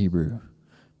says in the Hebrew.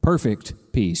 Perfect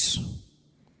peace.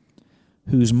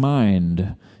 Whose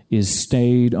mind is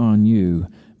stayed on you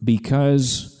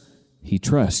because he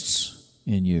trusts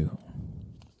in you.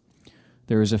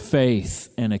 There is a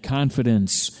faith and a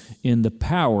confidence in the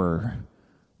power,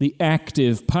 the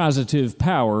active, positive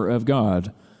power of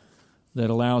God that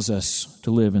allows us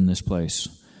to live in this place.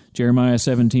 Jeremiah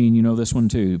 17, you know this one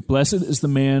too. Blessed is the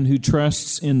man who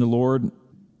trusts in the Lord,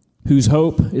 whose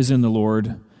hope is in the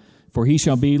Lord, for he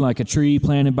shall be like a tree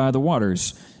planted by the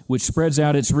waters, which spreads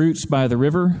out its roots by the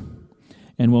river,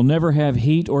 and will never have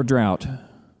heat or drought.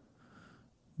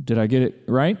 Did I get it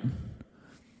right?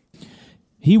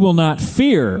 He will not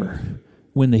fear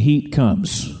when the heat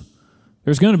comes.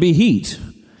 There's going to be heat,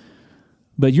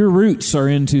 but your roots are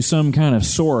into some kind of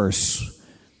source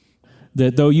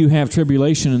that though you have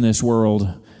tribulation in this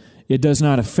world, it does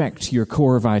not affect your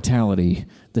core vitality.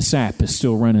 The sap is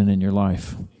still running in your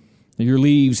life. Your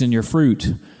leaves and your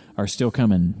fruit are still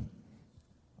coming.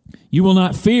 You will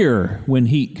not fear when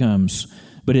heat comes,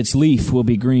 but its leaf will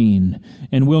be green,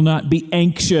 and will not be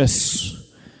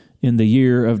anxious in the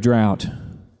year of drought,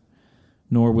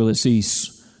 nor will it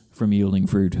cease from yielding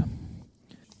fruit.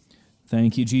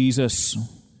 Thank you, Jesus.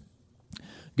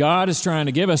 God is trying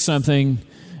to give us something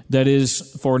that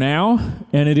is for now,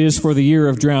 and it is for the year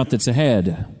of drought that's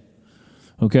ahead.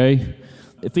 Okay?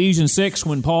 Ephesians 6,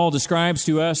 when Paul describes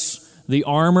to us the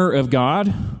armor of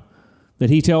God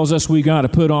that he tells us we got to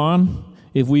put on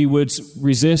if we would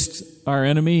resist our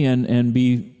enemy and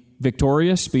be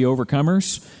victorious, be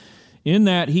overcomers. In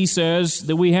that, he says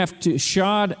that we have to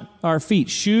shoe our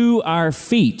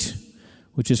feet,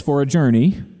 which is for a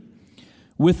journey,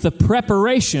 with the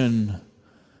preparation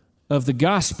of the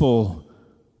gospel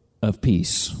of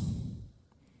peace.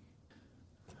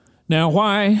 Now,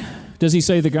 why does he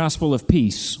say the gospel of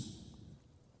peace?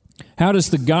 How does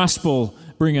the gospel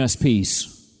bring us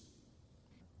peace?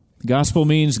 The gospel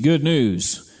means good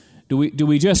news. Do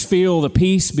we just feel the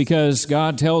peace because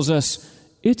God tells us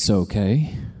it's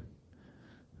okay?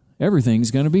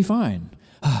 Everything's going to be fine.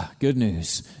 Good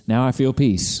news. Now I feel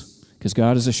peace because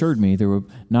God has assured me there will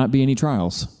not be any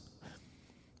trials.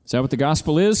 Is that what the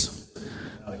gospel is?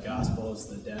 The gospel is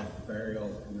the death,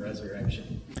 burial, and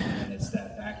resurrection. And it's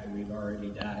that fact that we've already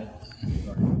died. We've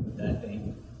already put that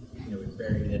thing, we've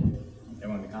buried it.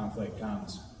 And when the conflict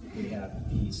comes, we have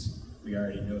peace. We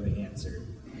already know the answer.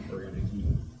 We're going to keep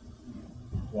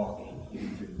walking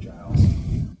even through the trials.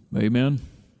 Amen.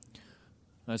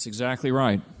 That's exactly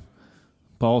right.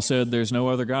 Paul said there's no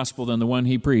other gospel than the one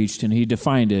he preached, and he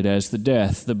defined it as the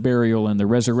death, the burial, and the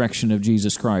resurrection of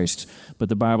Jesus Christ. But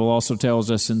the Bible also tells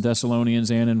us in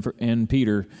Thessalonians and in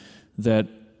Peter that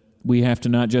we have to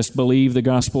not just believe the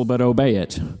gospel, but obey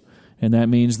it. And that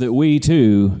means that we,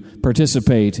 too,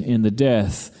 participate in the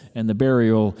death and the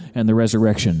burial and the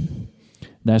resurrection.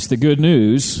 That's the good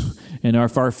news. And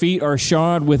if our feet are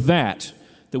shod with that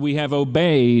we have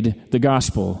obeyed the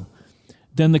gospel,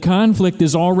 then the conflict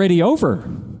is already over.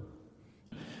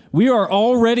 We are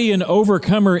already an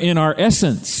overcomer in our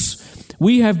essence.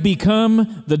 We have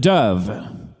become the dove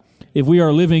if we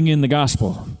are living in the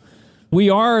gospel. We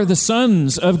are the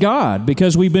sons of God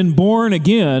because we've been born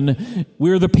again.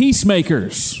 We're the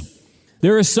peacemakers.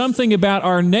 There is something about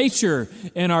our nature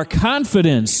and our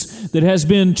confidence that has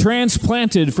been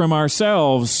transplanted from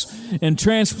ourselves and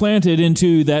transplanted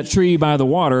into that tree by the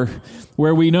water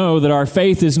where we know that our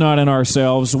faith is not in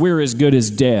ourselves. We're as good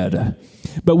as dead.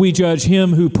 But we judge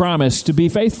him who promised to be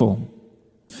faithful.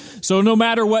 So no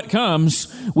matter what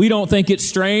comes, we don't think it's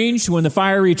strange when the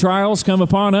fiery trials come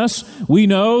upon us. We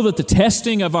know that the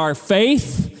testing of our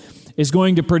faith is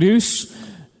going to produce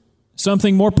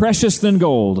something more precious than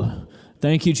gold.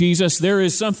 Thank you, Jesus. There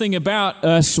is something about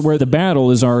us where the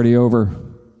battle is already over.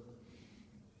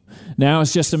 Now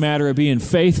it's just a matter of being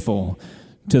faithful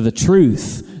to the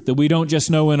truth that we don't just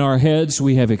know in our heads,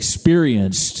 we have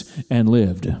experienced and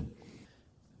lived.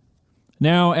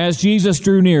 Now, as Jesus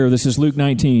drew near, this is Luke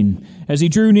 19, as he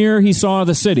drew near, he saw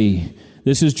the city.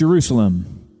 This is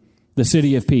Jerusalem, the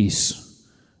city of peace.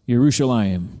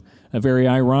 Yerushalayim, a very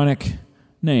ironic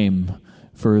name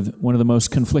for one of the most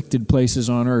conflicted places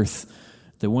on earth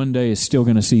that one day is still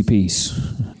going to see peace.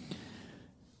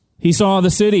 He saw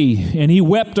the city, and he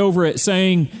wept over it,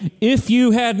 saying, "If you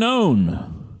had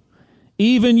known,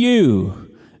 even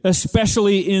you,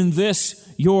 especially in this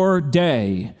your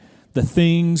day, the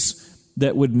things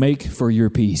that would make for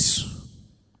your peace.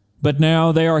 But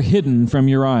now they are hidden from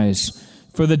your eyes.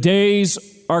 For the days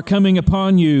are coming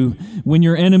upon you when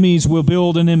your enemies will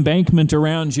build an embankment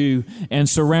around you and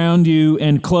surround you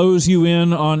and close you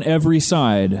in on every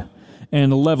side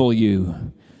and level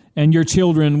you and your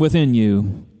children within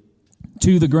you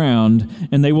to the ground,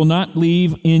 and they will not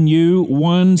leave in you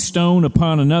one stone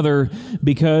upon another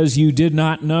because you did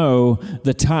not know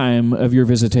the time of your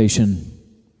visitation."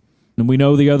 And we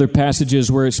know the other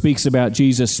passages where it speaks about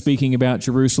Jesus speaking about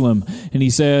Jerusalem. And he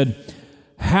said,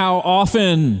 "How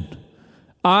often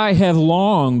I have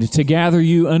longed to gather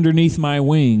you underneath my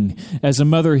wing, as a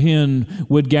mother hen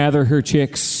would gather her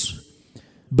chicks.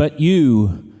 But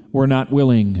you were not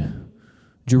willing.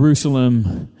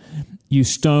 Jerusalem, you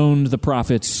stoned the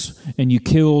prophets, and you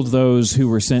killed those who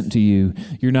were sent to you.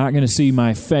 You're not going to see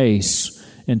my face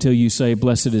until you say,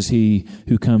 "Blessed is he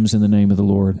who comes in the name of the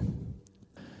Lord."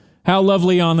 How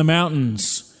lovely on the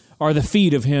mountains are the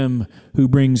feet of him who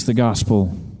brings the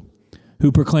gospel,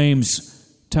 who proclaims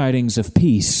tidings of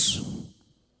peace.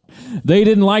 They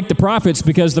didn't like the prophets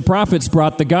because the prophets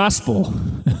brought the gospel.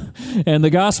 And the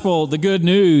gospel, the good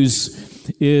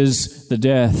news, is the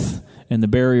death and the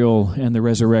burial and the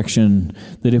resurrection,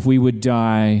 that if we would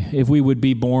die, if we would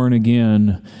be born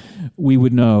again, we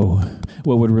would know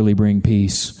what would really bring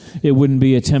peace. It wouldn't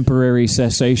be a temporary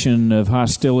cessation of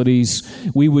hostilities.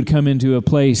 We would come into a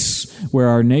place where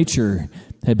our nature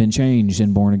had been changed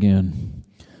and born again.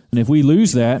 And if we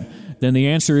lose that, then the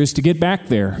answer is to get back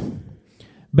there.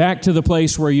 Back to the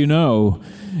place where you know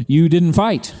you didn't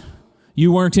fight.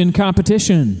 You weren't in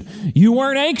competition. You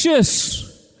weren't anxious.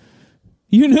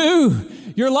 You knew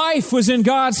your life was in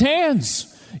God's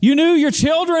hands. You knew your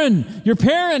children, your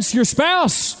parents, your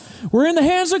spouse were in the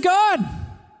hands of God.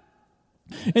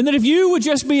 And that if you would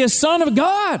just be a son of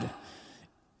God,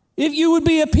 if you would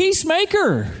be a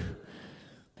peacemaker,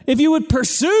 if you would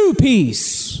pursue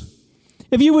peace,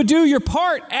 if you would do your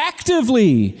part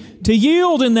actively to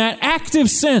yield in that active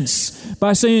sense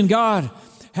by saying, "God,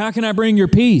 how can I bring your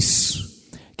peace?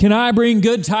 Can I bring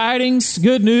good tidings,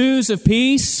 good news of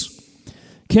peace?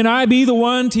 Can I be the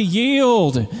one to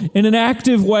yield in an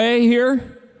active way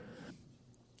here?"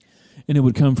 And it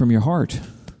would come from your heart.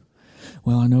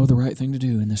 Well, I know the right thing to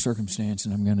do in this circumstance,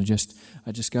 and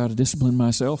I just got to discipline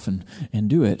myself and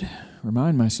do it.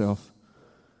 Remind myself.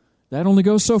 That only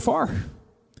goes so far.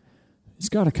 It's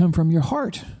got to come from your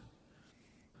heart.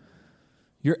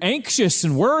 You're anxious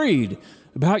and worried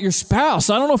about your spouse.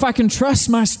 I don't know if I can trust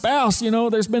my spouse.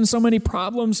 There's been so many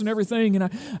problems and everything, and I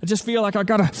just feel like I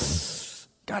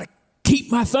gotta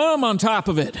keep my thumb on top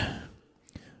of it.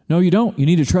 No, you don't. You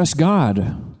need to trust God.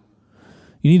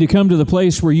 You need to come to the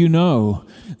place where you know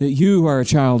that you are a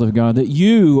child of God, that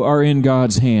you are in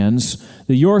God's hands,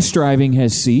 that your striving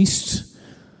has ceased,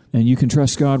 and you can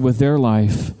trust God with their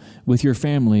life, with your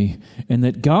family, and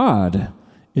that God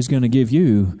is going to give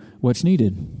you what's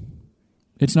needed.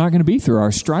 It's not going to be through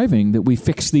our striving that we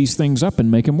fix these things up and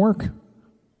make them work.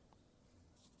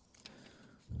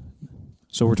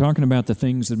 So we're talking about the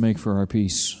things that make for our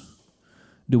peace.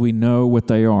 Do we know what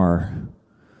they are?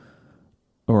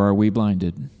 Or are we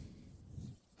blinded?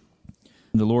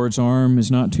 The Lord's arm is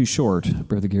not too short,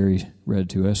 Brother Gary read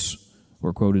to us,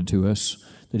 or quoted to us,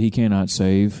 that he cannot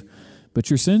save, but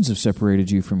your sins have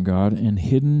separated you from God and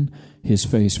hidden his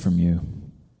face from you,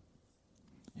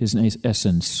 his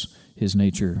essence, his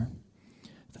nature.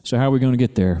 So how are we going to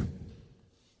get there? I'm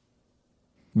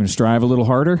going to strive a little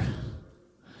harder.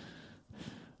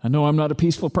 I know I'm not a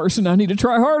peaceful person. I need to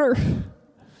try harder.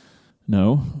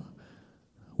 No.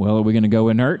 Well, are we going to go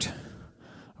inert?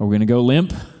 Are we going to go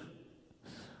limp?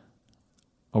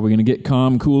 Are we going to get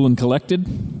calm, cool, and collected?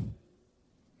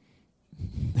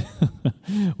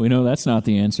 We know that's not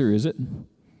the answer, is it?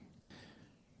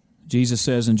 Jesus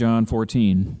says in John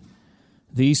 14,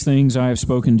 "These things I have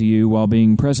spoken to you while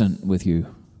being present with you.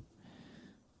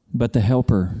 But the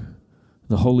Helper,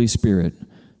 the Holy Spirit,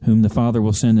 whom the Father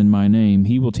will send in my name,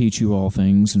 he will teach you all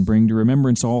things and bring to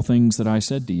remembrance all things that I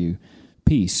said to you.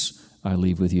 Peace I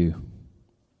leave with you.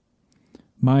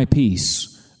 My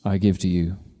peace I give to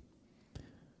you."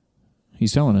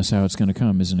 He's telling us how it's going to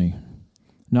come, isn't he?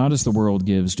 "Not as the world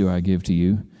gives do I give to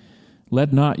you.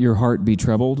 Let not your heart be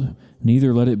troubled,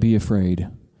 neither let it be afraid.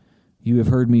 You have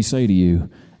heard me say to you,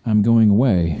 I'm going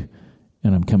away,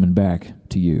 and I'm coming back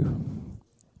to you."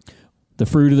 The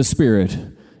fruit of the Spirit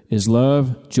is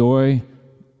love, joy,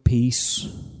 peace,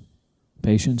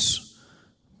 patience.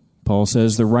 Paul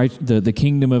says the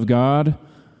kingdom of God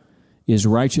is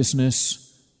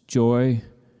righteousness, joy,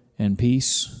 and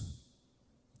peace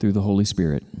through the Holy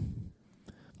Spirit.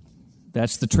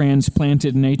 That's the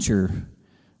transplanted nature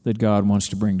that God wants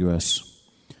to bring to us.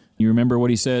 You remember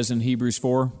what he says in Hebrews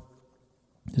 4?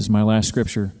 This is my last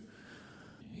scripture.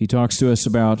 He talks to us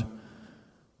about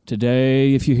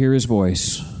today, if you hear his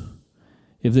voice,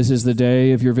 if this is the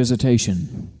day of your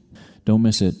visitation, don't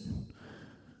miss it.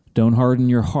 Don't harden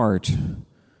your heart.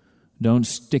 Don't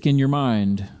stick in your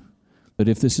mind. But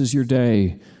if this is your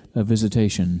day of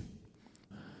visitation,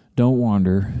 don't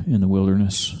wander in the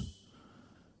wilderness.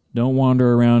 Don't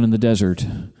wander around in the desert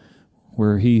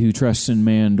where he who trusts in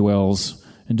man dwells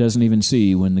and doesn't even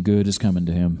see when the good is coming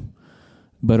to him.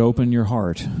 But open your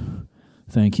heart.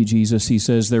 Thank you, Jesus. He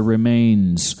says there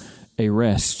remains a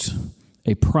rest,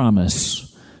 a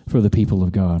promise for the people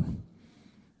of God.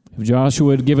 If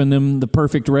Joshua had given them the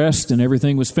perfect rest and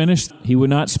everything was finished, he would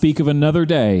not speak of another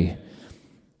day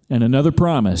and another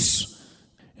promise.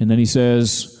 And then he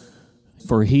says,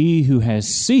 For he who has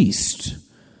ceased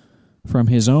from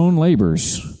his own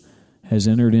labors has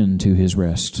entered into his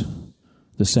rest,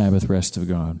 the Sabbath rest of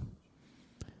God.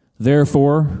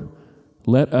 Therefore,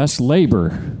 let us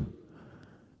labor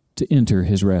to enter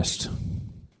his rest.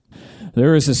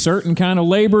 There is a certain kind of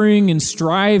laboring and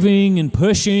striving and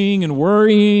pushing and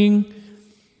worrying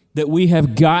that we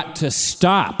have got to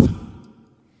stop.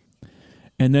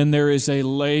 And then there is a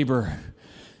labor.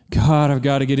 God, I've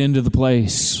got to get into the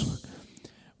place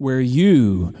where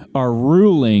you are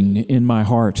ruling in my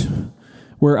heart,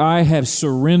 where I have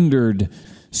surrendered.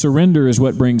 Surrender is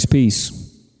what brings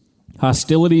peace.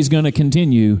 Hostility is going to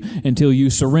continue until you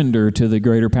surrender to the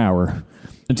greater power.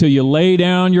 Until you lay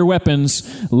down your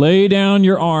weapons, lay down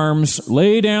your arms,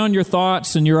 lay down your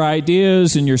thoughts and your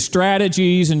ideas and your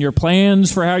strategies and your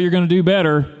plans for how you're going to do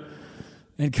better.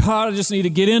 And God, I just need to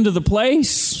get into the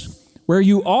place where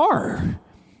you are.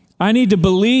 I need to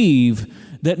believe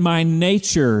that my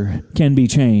nature can be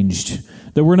changed.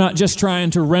 That we're not just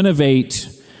trying to renovate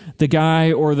the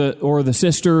guy or the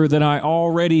sister that I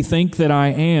already think that I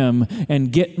am and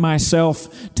get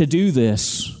myself to do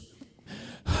this.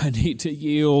 I need to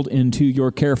yield into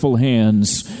your careful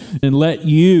hands and let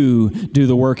you do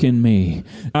the work in me.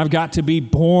 I've got to be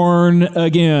born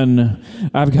again.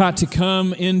 I've got to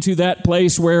come into that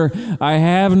place where I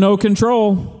have no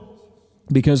control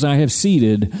because I have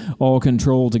ceded all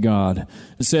control to God.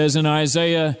 It says in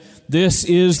Isaiah, this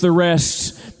is the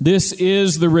rest, this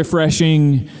is the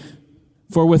refreshing.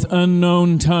 For with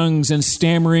unknown tongues and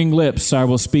stammering lips I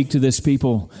will speak to this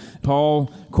people. Paul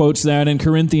quotes that in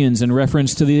Corinthians in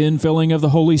reference to the infilling of the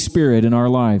Holy Spirit in our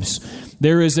lives.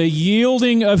 There is a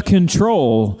yielding of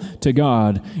control to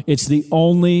God. It's the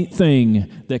only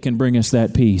thing that can bring us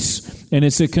that peace. And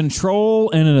it's a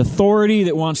control and an authority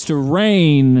that wants to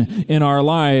reign in our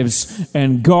lives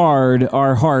and guard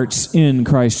our hearts in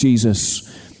Christ Jesus.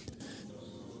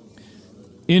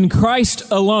 In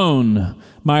Christ alone,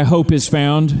 my hope is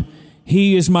found.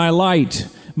 He is my light,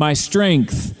 my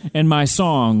strength, and my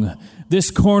song.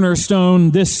 This cornerstone,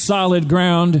 this solid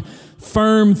ground,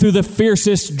 firm through the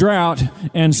fiercest drought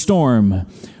and storm.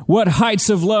 What heights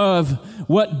of love,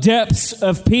 what depths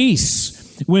of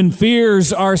peace, when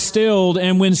fears are stilled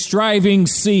and when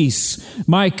strivings cease.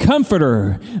 My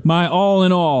comforter, my all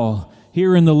in all,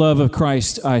 here in the love of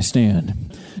Christ I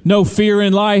stand. No fear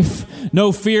in life,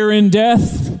 no fear in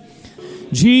death.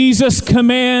 Jesus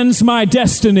commands my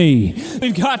destiny.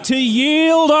 We've got to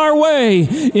yield our way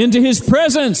into His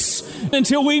presence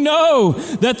until we know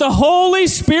that the Holy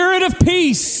Spirit of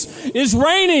peace is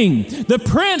reigning. The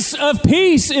Prince of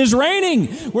Peace is reigning.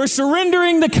 We're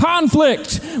surrendering the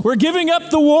conflict. We're giving up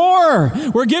the war.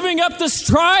 We're giving up the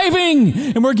striving.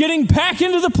 And we're getting back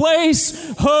into the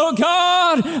place, oh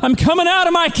God, I'm coming out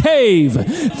of my cave.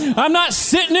 I'm not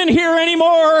sitting in here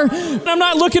anymore. I'm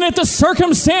not looking at the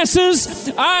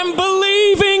circumstances. I'm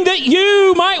believing that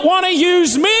you might want to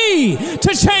use me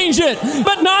to change it,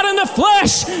 but not in the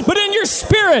flesh, but in your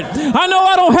spirit. I know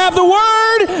I don't have the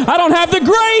word, I don't have the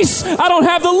grace, I don't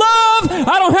have the love,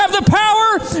 I don't have the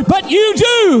power, but you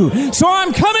do. So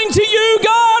I'm coming to you,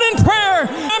 God, in prayer.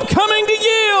 I'm coming to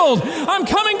yield. I'm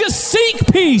coming to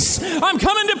seek peace. I'm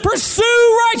coming to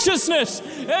pursue righteousness.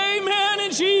 Amen,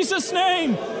 in Jesus'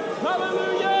 name.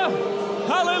 Hallelujah.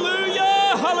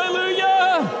 Hallelujah.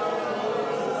 Hallelujah.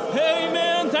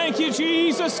 Amen. Thank you,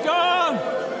 Jesus, God.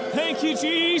 Thank you,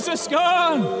 Jesus,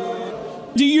 God.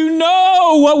 Do you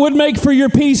know what would make for your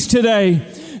peace today?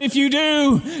 If you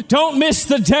do, don't miss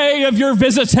the day of your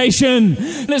visitation.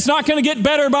 And it's not going to get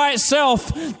better by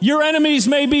itself. Your enemies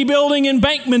may be building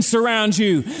embankments around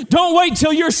you. Don't wait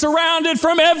till you're surrounded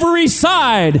from every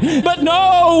side, but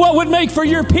know what would make for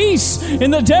your peace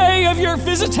in the day of your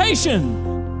visitation.